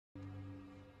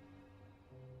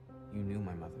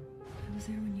my mother? I was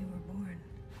there when you were born.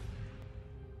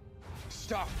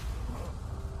 Stop!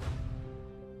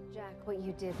 Jack, what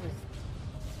you did was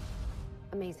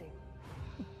amazing.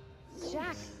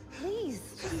 Jack, please,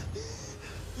 just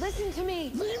listen to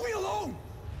me. Leave me alone!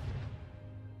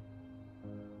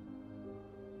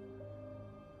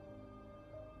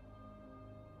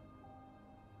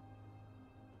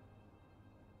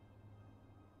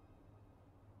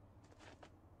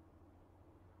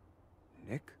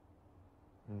 Nick?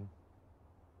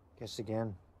 Guess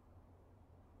again.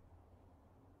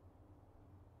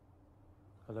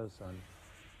 Hello, son.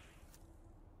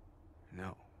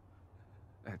 No.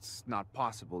 That's not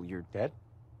possible. You're Dead?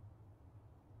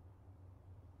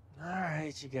 All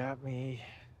right, you got me.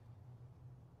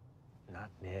 I'm not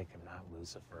Nick, I'm not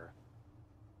Lucifer.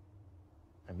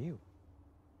 I'm you.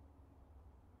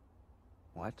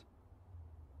 What?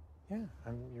 Yeah,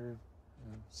 I'm your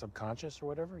subconscious or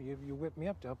whatever. You whipped me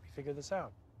up to help you figure this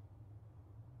out.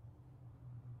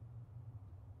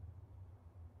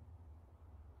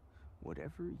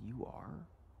 Whatever you are,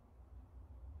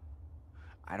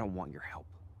 I don't want your help.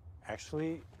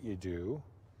 Actually, you do.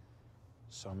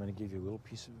 So I'm gonna give you a little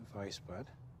piece of advice, bud.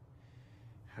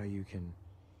 How you can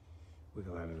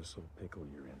wiggle out of this little pickle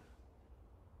you're in.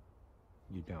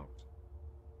 You don't.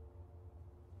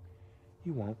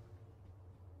 You won't.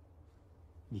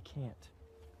 You can't.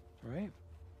 All right?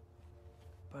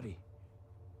 Buddy,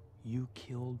 you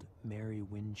killed Mary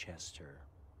Winchester.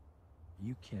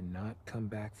 You cannot come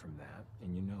back from that,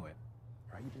 and you know it.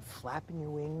 Right? You've been flapping your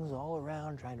wings all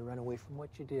around, trying to run away from what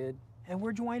you did. And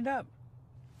where'd you wind up?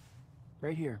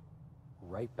 Right here.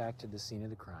 Right back to the scene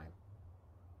of the crime.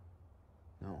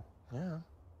 No. Yeah.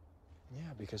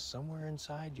 Yeah, because somewhere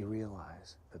inside you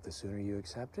realize that the sooner you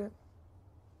accept it,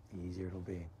 the easier it'll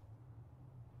be.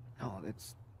 No,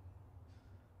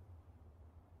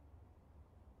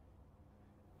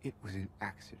 it was an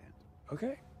accident.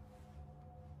 Okay.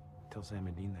 Tell Sam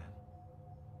and Dean that.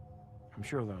 I'm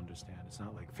sure they'll understand. It's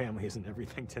not like family isn't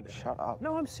everything to them. Shut up.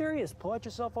 No, I'm serious. Pull out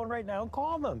your cell phone right now and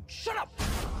call them. Shut up!